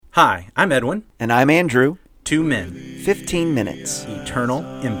Hi, I'm Edwin. And I'm Andrew. 2 men. 15 minutes. Eternal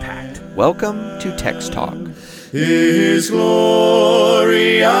impact. Welcome to Text Talk. His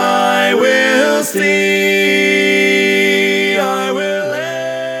glory I will see, I will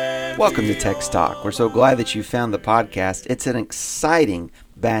live. Welcome to Text Talk. We're so glad that you found the podcast. It's an exciting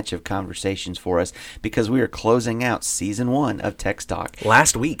batch of conversations for us because we are closing out season 1 of Text Talk.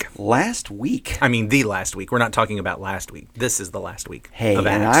 Last week. The last week. We're not talking about last week. This is the last week. Hey, of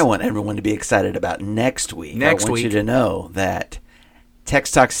and Acts. I want everyone to be excited about next week. I want week. you to know that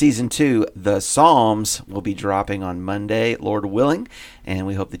Text Talk Season 2, the Psalms, will be dropping on Monday, Lord willing, and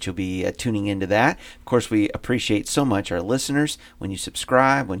we hope that you'll be tuning into that. Of course, we appreciate so much our listeners when you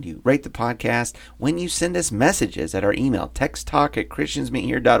subscribe, when you rate the podcast, when you send us messages at our email,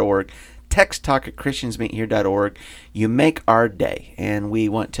 texttalk@christiansmeethere.org, texttalk@christiansmeethere.org. You make our day, and we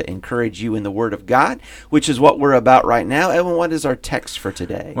want to encourage you in the Word of God, which is what we're about right now. Evan, what is our text for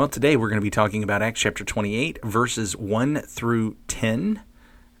today? Well, today we're going to be talking about Acts chapter 28, verses 1 through 10.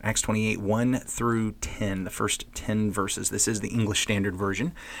 Acts 28, 1 through 10, the first 10 verses. This is the English Standard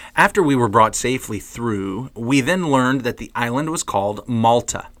Version. After we were brought safely through, we then learned that the island was called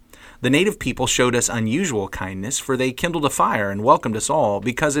Malta. The native people showed us unusual kindness, for they kindled a fire and welcomed us all,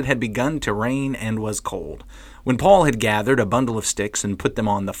 because it had begun to rain and was cold. When Paul had gathered a bundle of sticks and put them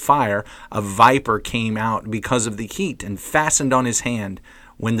on the fire, a viper came out because of the heat and fastened on his hand.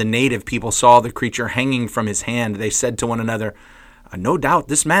 When the native people saw the creature hanging from his hand, they said to one another, "No doubt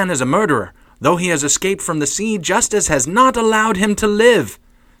this man is a murderer, though he has escaped from the sea, justice has not allowed him to live."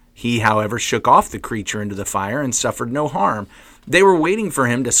 He, however, shook off the creature into the fire and suffered no harm. They were waiting for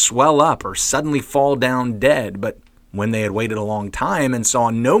him to swell up or suddenly fall down dead, but when they had waited a long time and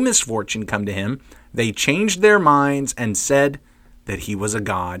saw no misfortune come to him, they changed their minds and said that he was a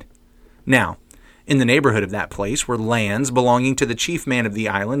god. Now, in the neighborhood of that place were lands belonging to the chief man of the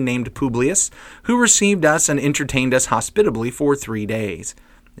island, named Publius, who received us and entertained us hospitably for 3 days.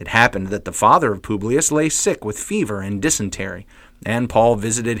 It happened that the father of Publius lay sick with fever and dysentery, and Paul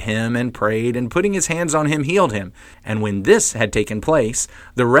visited him and prayed, and putting his hands on him, healed him. And when this had taken place,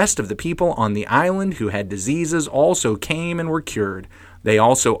 the rest of the people on the island who had diseases also came and were cured. They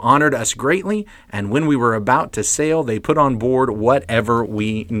also honored us greatly, and when we were about to sail, they put on board whatever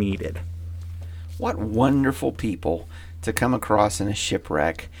we needed. What wonderful people to come across in a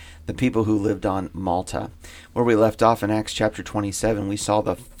shipwreck, the people who lived on Malta. Where we left off in Acts chapter 27, we saw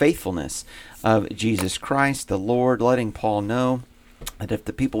the faithfulness of Jesus Christ, the Lord, letting Paul know that if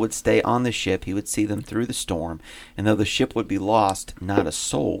the people would stay on the ship, he would see them through the storm, and though the ship would be lost, not a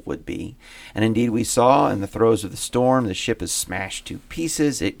soul would be. And indeed we saw in the throes of the storm, the ship is smashed to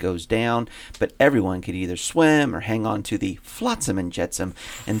pieces, it goes down, but everyone could either swim or hang on to the flotsam and jetsam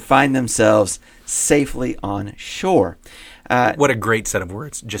and find themselves safely on shore. What a great set of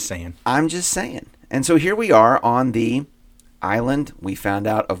words, just saying. I'm just saying. And so here we are on the island we found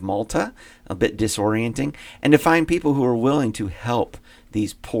out of Malta, a bit disorienting, and to find people who are willing to help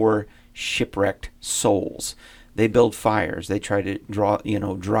these poor shipwrecked souls. They build fires, they try to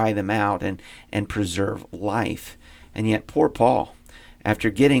dry them out and preserve life. And yet poor Paul, after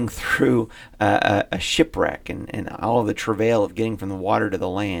getting through a shipwreck and all of the travail of getting from the water to the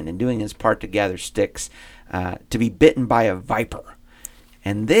land and doing his part to gather sticks, to be bitten by a viper.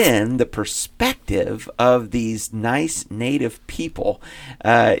 And then the perspective of these nice native people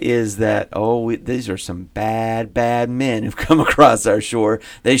is that, these are some bad men who've come across our shore.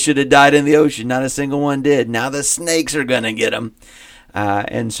 They should have died in the ocean. Not a single one did. Now the snakes are going to get them.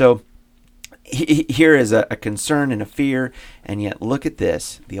 And so here is a concern and a fear. And yet look at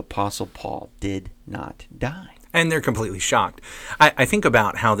this. The Apostle Paul did not die. And they're completely shocked. I think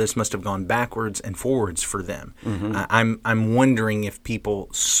about how this must have gone backwards and forwards for them. Mm-hmm. I'm wondering if people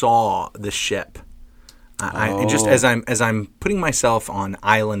saw the ship. Just as I'm putting myself on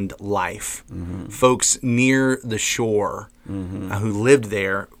island life, mm-hmm. folks near the shore mm-hmm. Who lived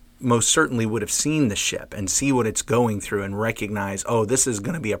there most certainly would have seen the ship and see what it's going through and recognize, this is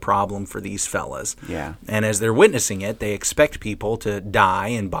going to be a problem for these fellas. Yeah. And as they're witnessing it, they expect people to die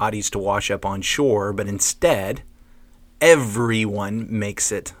and bodies to wash up on shore, but instead, everyone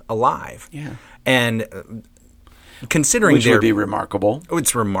makes it alive. Yeah. And considering which would be remarkable.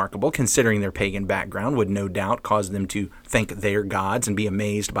 It's remarkable, considering their pagan background would no doubt cause them to thank their gods and be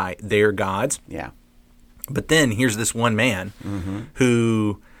amazed by their gods. Yeah. But then here's this one man mm-hmm.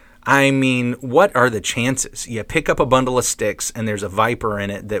 who... what are the chances? You pick up a bundle of sticks and there's a viper in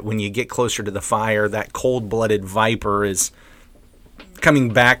it that when you get closer to the fire, that cold-blooded viper is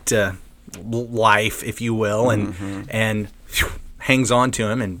coming back to life, if you will, and hangs on to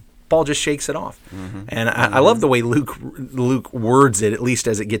him and Paul just shakes it off. And I love the way Luke words it, at least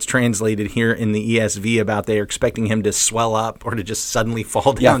as it gets translated here in the ESV, about they're expecting him to swell up or to just suddenly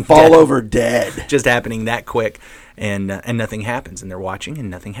fall down, fall over dead. Just happening that quick, and nothing happens, and they're watching, and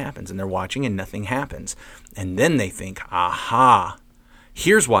nothing happens, and they're watching, and nothing happens, and then they think, aha,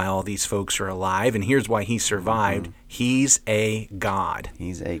 here's why all these folks are alive, and here's why he survived. He's a god.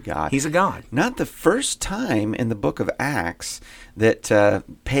 He's a god. He's a god. Not the first time in the book of Acts that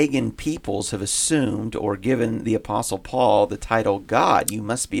pagan peoples have assumed or given the Apostle Paul the title God. You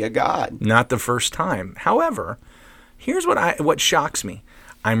must be a god. Not the first time. However, here's what shocks me.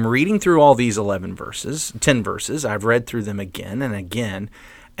 I'm reading through all these 10 verses. I've read through them again and again.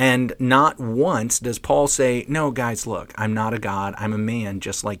 And not once does Paul say, no, guys, look, I'm not a god. I'm a man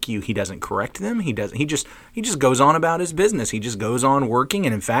just like you. He doesn't correct them. He just goes on about his business. He just goes on working.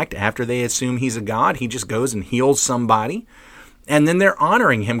 And in fact, after they assume he's a god, he just goes and heals somebody. And then they're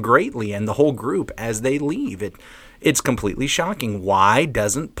honoring him greatly, and the whole group, as they leave. It's completely shocking. Why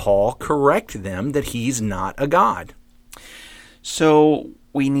doesn't Paul correct them that he's not a god? So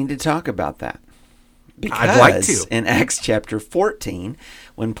we need to talk about that. Because I'd like to. In Acts chapter 14,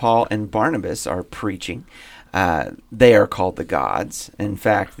 when Paul and Barnabas are preaching, they are called the gods. In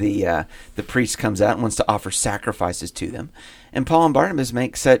fact, the priest comes out and wants to offer sacrifices to them. And Paul and Barnabas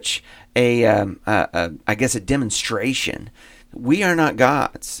make such a demonstration. We are not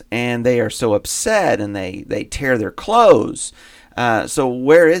gods. And they are so upset, and they tear their clothes. So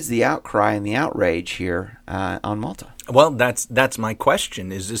where is the outcry and the outrage here on Malta? Well, that's my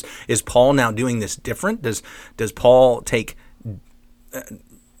question. Is Paul now doing this different? Does Paul take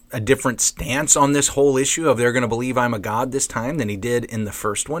a different stance on this whole issue of they're going to believe I'm a god this time than he did in the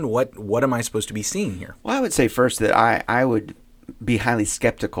first one? What am I supposed to be seeing here? Well, I would say first that I would be highly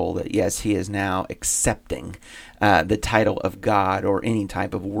skeptical that, yes, he is now accepting the title of God or any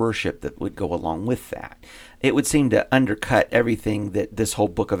type of worship that would go along with that. It would seem to undercut everything that this whole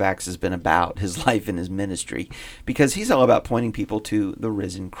book of Acts has been about, his life and his ministry, because he's all about pointing people to the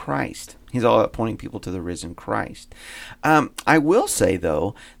risen Christ. He's all about pointing people to the risen Christ. I will say,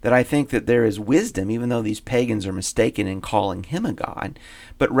 though, that I think that there is wisdom, even though these pagans are mistaken in calling him a god,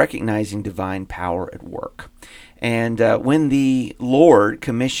 but recognizing divine power at work. And when the Lord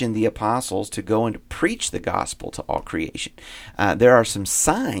commissioned the apostles to go and to preach the gospel to all creation, there are some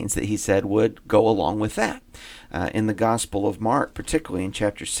signs that he said would go along with that. In the Gospel of Mark, particularly in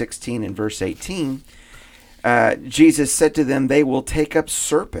chapter 16 and verse 18, Jesus said to them, "They will take up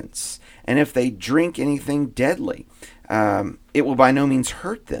serpents, and if they drink anything deadly, it will by no means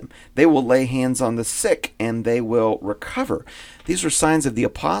hurt them. They will lay hands on the sick, and they will recover." These were signs of the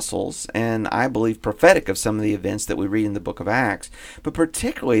apostles, and I believe prophetic of some of the events that we read in the book of Acts, but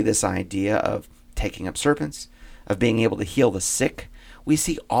particularly this idea of taking up serpents, of being able to heal the sick. We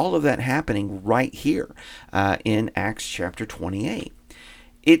see all of that happening right here in Acts chapter 28.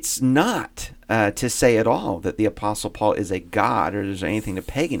 It's not to say at all that the Apostle Paul is a god or there's anything to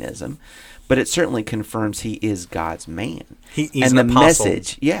paganism, but it certainly confirms he is God's man. He's and an the apostle.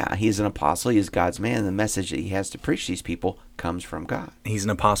 Message, he's an apostle. He is God's man. And the message that he has to preach to these people comes from God. He's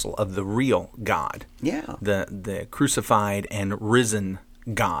an apostle of the real God. Yeah. The crucified and risen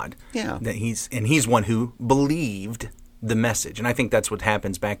God. Yeah. He's one who believed the message. And I think that's what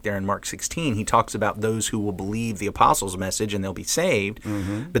happens back there in Mark 16. He talks about those who will believe the apostles' message and they'll be saved.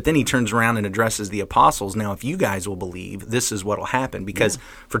 Mm-hmm. But then he turns around and addresses the apostles. Now, if you guys will believe, this is what will happen. Because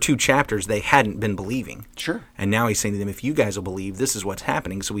for 2 chapters, they hadn't been believing. Sure. And now he's saying to them, if you guys will believe, this is what's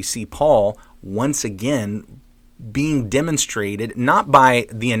happening. So we see Paul once again being demonstrated, not by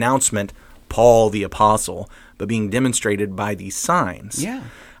the announcement, Paul the apostle, but being demonstrated by these signs. Yeah.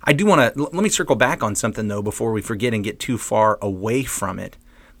 I do want to, let me circle back on something, though, before we forget and get too far away from it.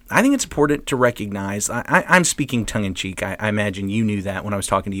 I think it's important to recognize, I'm speaking tongue-in-cheek. I imagine you knew that when I was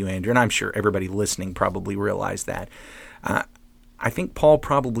talking to you, Andrew, and I'm sure everybody listening probably realized that. I think Paul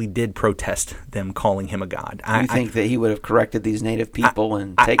probably did protest them calling him a god. You think that he would have corrected these native people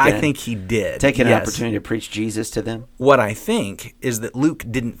and taken I think he did. Taken an opportunity to preach Jesus to them? What I think is that Luke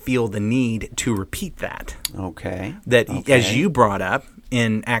didn't feel the need to repeat that. Okay. As you brought up,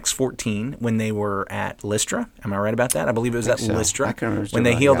 in Acts 14, when they were at Lystra. Am I right about that? I believe it was at Lystra. I can remember when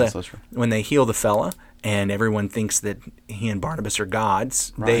they heal the fella, and everyone thinks that he and Barnabas are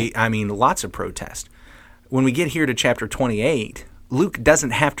gods. Right. Lots of protest. When we get here to chapter 28, Luke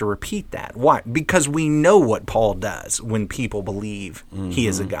doesn't have to repeat that. Why? Because we know what Paul does when people believe he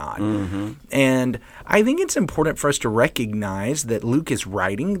is a god. Mm-hmm. And I think it's important for us to recognize that Luke is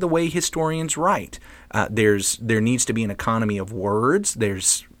writing the way historians write. There needs to be an economy of words.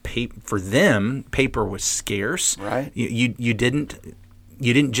 For them, paper was scarce. Right. You didn't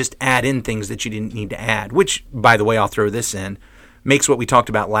You didn't just add in things that you didn't need to add, which, by the way, I'll throw this in, makes what we talked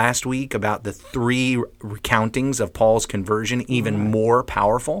about last week about the 3 recountings of Paul's conversion even more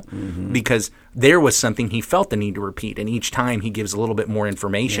powerful, because there was something he felt the need to repeat, and each time he gives a little bit more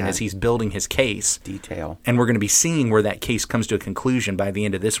information as he's building his case. Detail. And we're going to be seeing where that case comes to a conclusion by the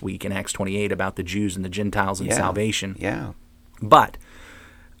end of this week in Acts 28 about the Jews and the Gentiles and salvation. Yeah. But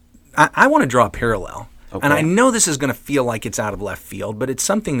I want to draw a parallel. Okay. And I know this is going to feel like it's out of left field, but it's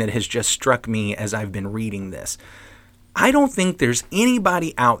something that has just struck me as I've been reading this. I don't think there's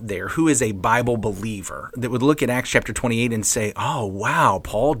anybody out there who is a Bible believer that would look at Acts chapter 28 and say, oh, wow,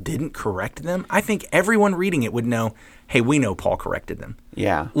 Paul didn't correct them. I think everyone reading it would know, hey, we know Paul corrected them.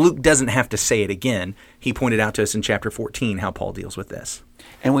 Yeah. Luke doesn't have to say it again. He pointed out to us in chapter 14 how Paul deals with this.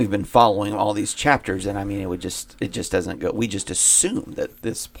 And we've been following all these chapters, and I mean, it just doesn't go. We just assume that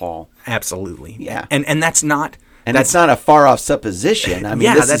this Paul. Absolutely. Yeah. And that's not. And that's not a far off supposition. I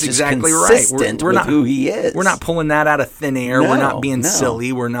mean, this that's is just exactly consistent right. We're with not who he is. We're not pulling that out of thin air. We're not being No.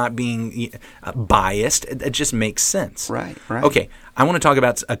 silly. We're not being biased. It just makes sense. Right. Okay, I want to talk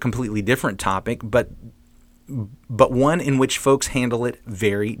about a completely different topic, but one in which folks handle it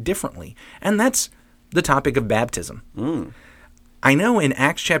very differently, and that's the topic of baptism. I know in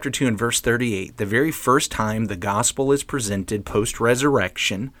Acts chapter 2 and verse 38, the very first time the gospel is presented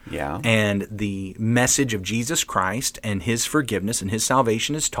post-resurrection, and the message of Jesus Christ and his forgiveness and his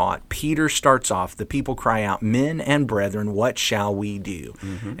salvation is taught, Peter starts off, the people cry out, men and brethren, what shall we do?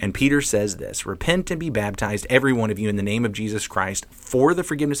 And Peter says this, repent and be baptized, every one of you, in the name of Jesus Christ for the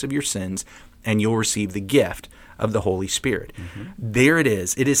forgiveness of your sins, and you'll receive the gift of the Holy Spirit. There it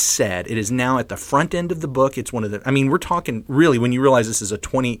is. It is said. It is now at the front end of the book. It's one of the, I mean, we're talking really, when you realize this is a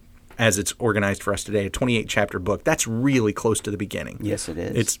 20, as it's organized for us today, a 28 chapter book, that's really close to the beginning. Yes, it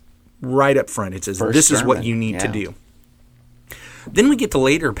is. It's right up front. It says, First this is what sermon. you need to do. Then we get to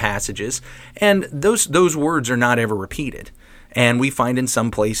later passages, and those words are not ever repeated. And we find in some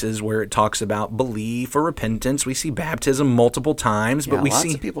places where it talks about belief or repentance, we see baptism multiple times, but we lots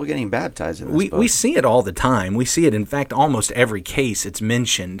see of people getting baptized in this book. we see it all the time. We see it, in fact, almost every case it's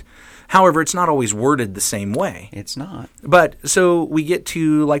mentioned. However, it's not always worded the same way. It's not. But so we get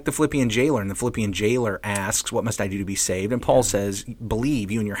to like the Philippian jailer, and the Philippian jailer asks, what must I do to be saved? And Paul says, believe,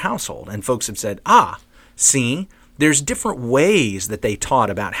 you and your household. And folks have said, see, there's different ways that they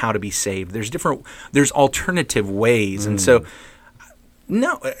taught about how to be saved. There's alternative ways. And so,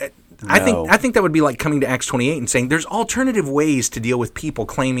 I think that would be like coming to Acts 28 and saying there's alternative ways to deal with people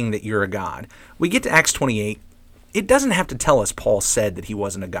claiming that you're a god. We get to Acts 28. It doesn't have to tell us Paul said that he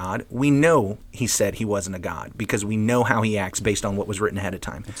wasn't a god. We know he said he wasn't a god because we know how he acts based on what was written ahead of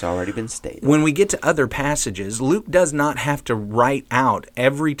time. It's already been stated. When we get to other passages, Luke does not have to write out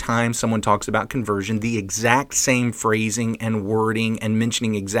every time someone talks about conversion the exact same phrasing and wording and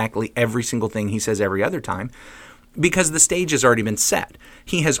mentioning exactly every single thing he says every other time, because the stage has already been set.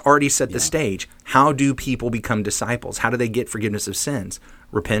 He has already set the stage. How do people become disciples? How do they get forgiveness of sins?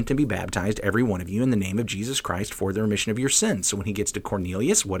 Repent and be baptized, every one of you, in the name of Jesus Christ for the remission of your sins. So when he gets to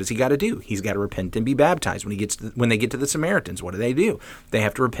Cornelius, what does he got to do? He's got to repent and be baptized. When they get to the Samaritans, what do? They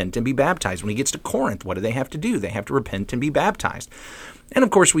have to repent and be baptized. When he gets to Corinth, what do they have to do? They have to repent and be baptized. And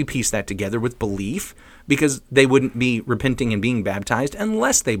of course, we piece that together with belief, because they wouldn't be repenting and being baptized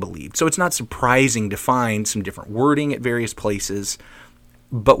unless they believed. So it's not surprising to find some different wording at various places.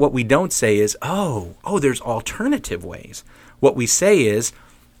 But what we don't say is, there's alternative ways. What we say is,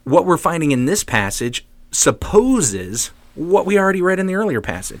 what we're finding in this passage supposes what we already read in the earlier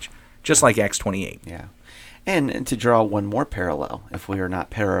passage, just like Acts 28. Yeah. And to draw one more parallel, if we are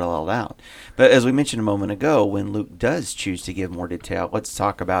not paralleled out. But as we mentioned a moment ago, when Luke does choose to give more detail, let's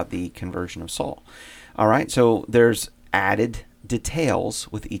talk about the conversion of Saul. All right, so there's added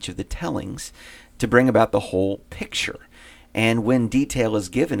details with each of the tellings to bring about the whole picture. And when detail is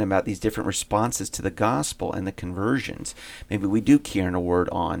given about these different responses to the gospel and the conversions, maybe we do key in a word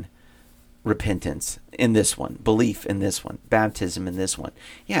on repentance in this one, belief in this one, baptism in this one.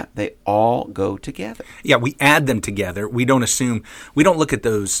 Yeah, they all go together. Yeah, we add them together. We don't look at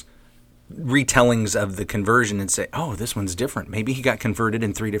those retellings of the conversion and say, this one's different. Maybe he got converted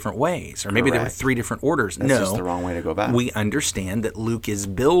in 3 different ways, or maybe there were 3 different orders. That's just the wrong way to go about it. We understand that Luke is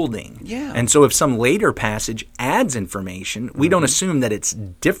building. Yeah. And so if some later passage adds information, we don't assume that it's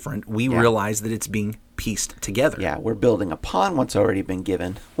different. We realize that it's being pieced together. Yeah, we're building upon what's already been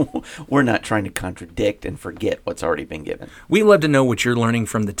given. We're not trying to contradict and forget what's already been given. We love to know what you're learning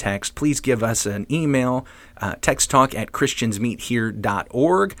from the text. Please give us an email,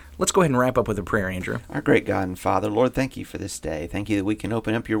 texttalk@christiansmeethere.org. Let's go ahead and wrap up with a prayer, Andrew. Our great God and Father, Lord, thank you for this day. Thank you that we can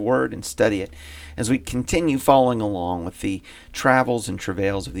open up your word and study it as we continue following along with the travels and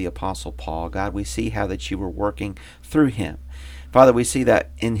travails of the Apostle Paul. God, we see how that you were working through him. Father, we see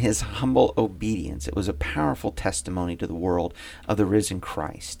that in his humble obedience, it was a powerful testimony to the world of the risen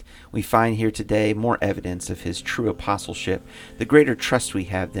Christ. We find here today more evidence of his true apostleship, the greater trust we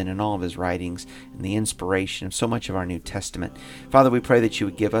have than in all of his writings, and the inspiration of so much of our New Testament. Father, we pray that you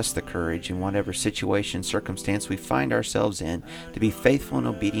would give us the courage in whatever situation, circumstance we find ourselves in to be faithful and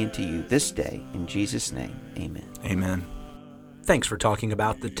obedient to you this day. In Jesus' name, amen. Amen. Thanks for talking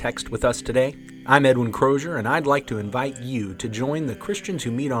about the text with us today. I'm Edwin Crozier, and I'd like to invite you to join the Christians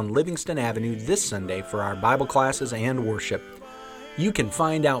who meet on Livingston Avenue this Sunday for our Bible classes and worship. You can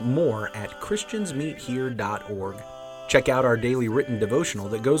find out more at christiansmeethere.org. Check out our daily written devotional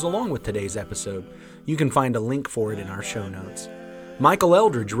that goes along with today's episode. You can find a link for it in our show notes. Michael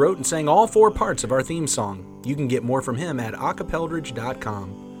Eldridge wrote and sang all 4 parts of our theme song. You can get more from him at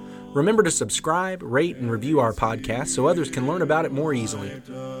acapeldridge.com. Remember to subscribe, rate, and review our podcast so others can learn about it more easily.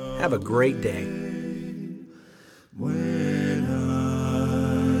 Have a great day.